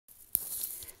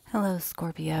Hello,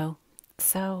 Scorpio.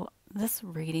 So, this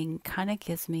reading kind of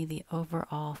gives me the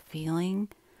overall feeling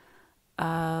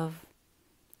of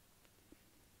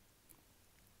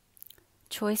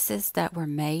choices that were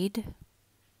made.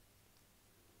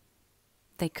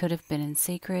 They could have been in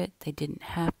secret, they didn't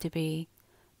have to be,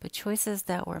 but choices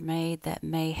that were made that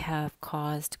may have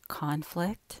caused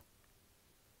conflict.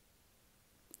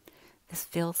 This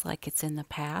feels like it's in the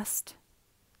past.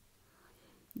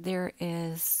 There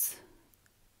is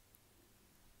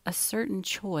a certain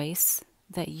choice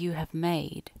that you have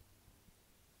made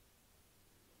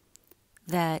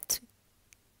that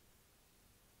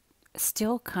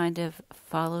still kind of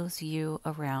follows you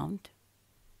around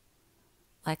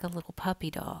like a little puppy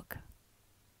dog.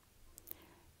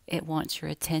 It wants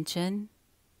your attention.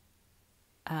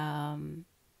 Um,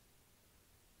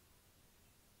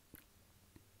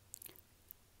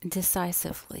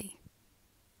 Decisively.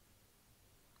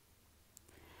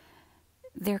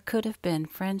 There could have been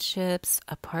friendships,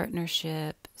 a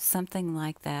partnership, something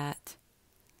like that.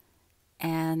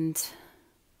 And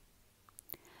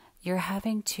you're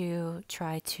having to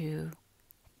try to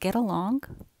get along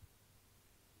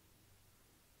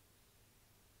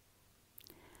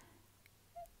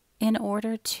in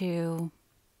order to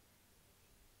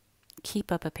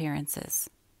keep up appearances.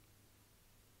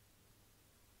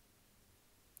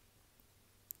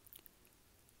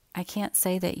 I can't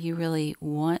say that you really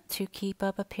want to keep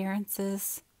up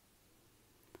appearances,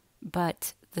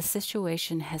 but the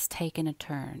situation has taken a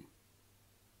turn.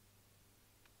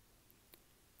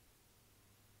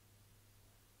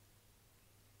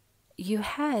 You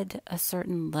had a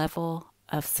certain level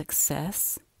of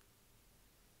success,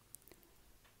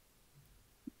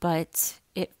 but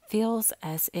it feels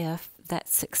as if that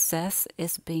success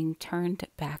is being turned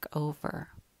back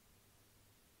over.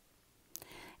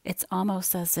 It's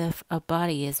almost as if a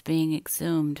body is being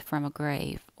exhumed from a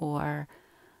grave, or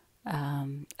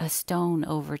a stone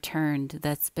overturned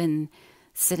that's been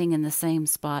sitting in the same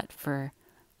spot for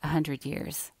 100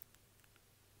 years.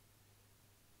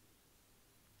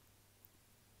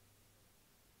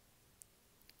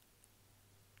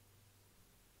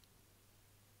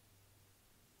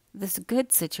 This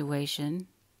good situation,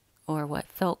 or what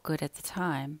felt good at the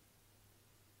time,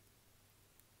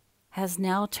 has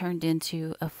now turned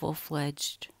into a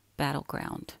full-fledged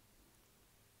battleground.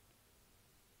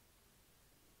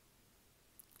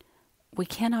 We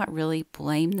cannot really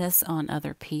blame this on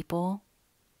other people.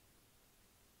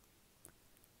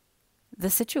 The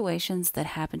situations that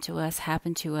happen to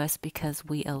us because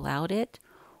we allowed it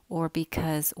or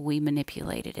because we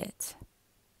manipulated it.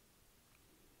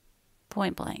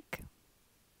 Point blank.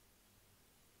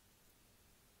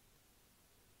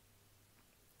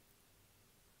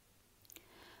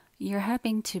 You're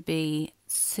having to be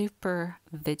super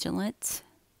vigilant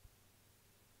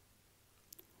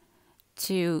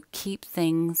to keep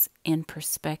things in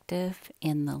perspective,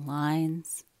 in the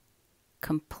lines,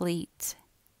 complete,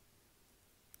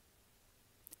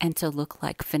 and to look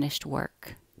like finished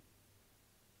work.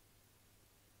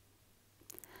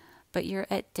 But you're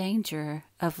at danger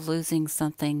of losing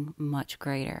something much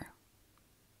greater.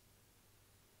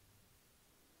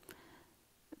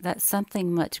 That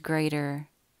something much greater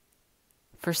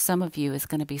for some of you is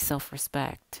going to be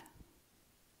self-respect.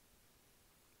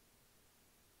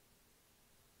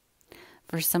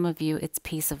 For some of you, it's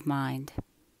peace of mind.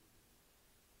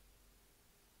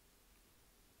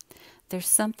 There's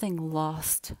something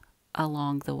lost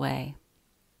along the way.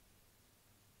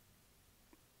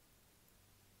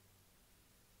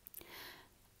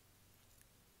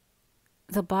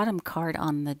 The bottom card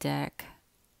on the deck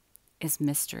is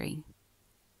mystery.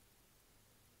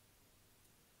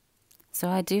 So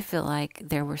I do feel like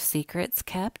there were secrets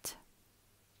kept.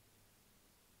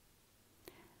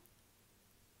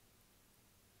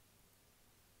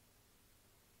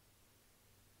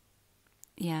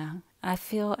 Yeah, I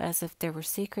feel as if there were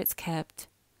secrets kept,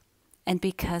 and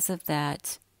because of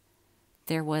that,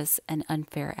 there was an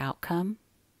unfair outcome.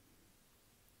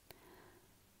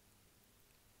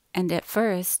 And at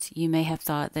first, you may have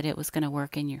thought that it was going to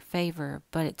work in your favor,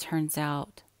 but it turns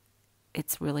out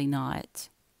it's really not.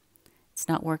 It's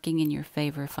not working in your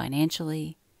favor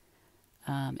financially,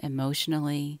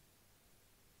 emotionally.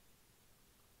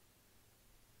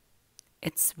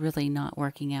 It's really not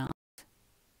working out.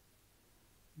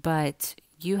 But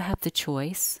you have the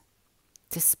choice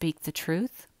to speak the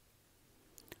truth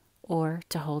or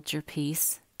to hold your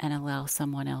peace and allow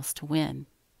someone else to win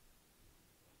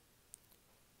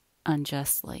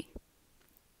unjustly.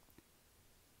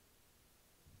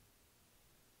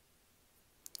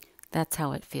 That's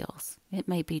how it feels. It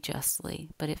may be justly,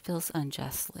 but it feels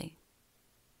unjustly.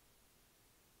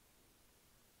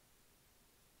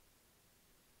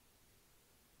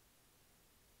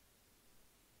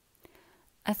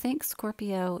 I think,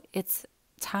 Scorpio, it's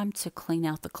time to clean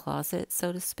out the closet,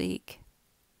 so to speak.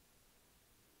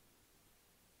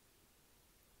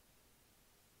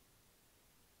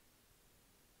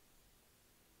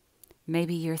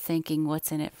 Maybe you're thinking,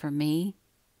 what's in it for me?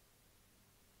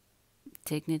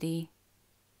 Dignity,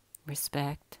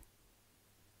 respect,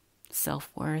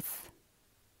 self-worth.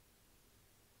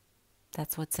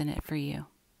 That's what's in it for you.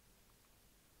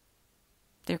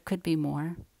 There could be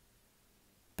more,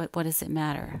 but what does it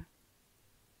matter?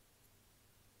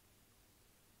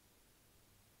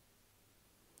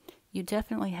 You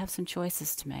definitely have some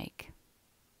choices to make.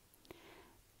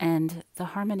 And the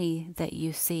harmony that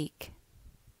you seek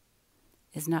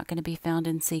is not going to be found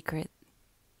in secret.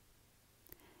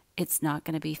 It's not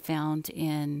going to be found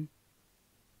in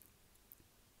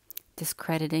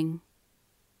discrediting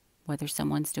whether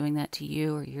someone's doing that to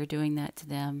you or you're doing that to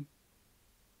them.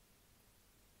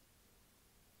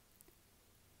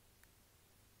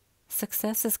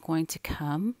 Success is going to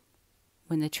come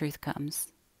when the truth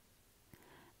comes.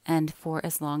 And for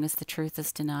as long as the truth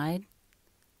is denied,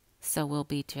 so will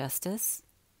be justice,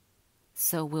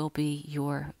 so will be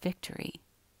your victory.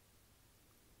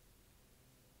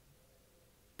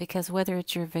 Because whether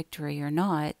it's your victory or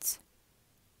not,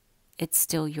 it's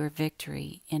still your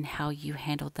victory in how you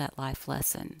handled that life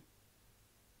lesson.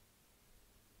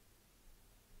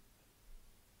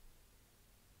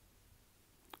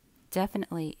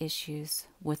 Definitely issues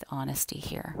with honesty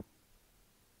here.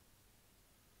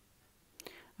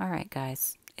 All right,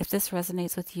 guys. If this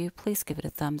resonates with you, please give it a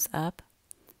thumbs up.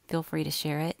 Feel free to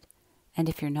share it. And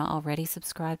if you're not already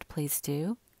subscribed, please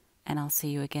do. And I'll see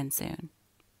you again soon.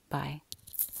 Bye.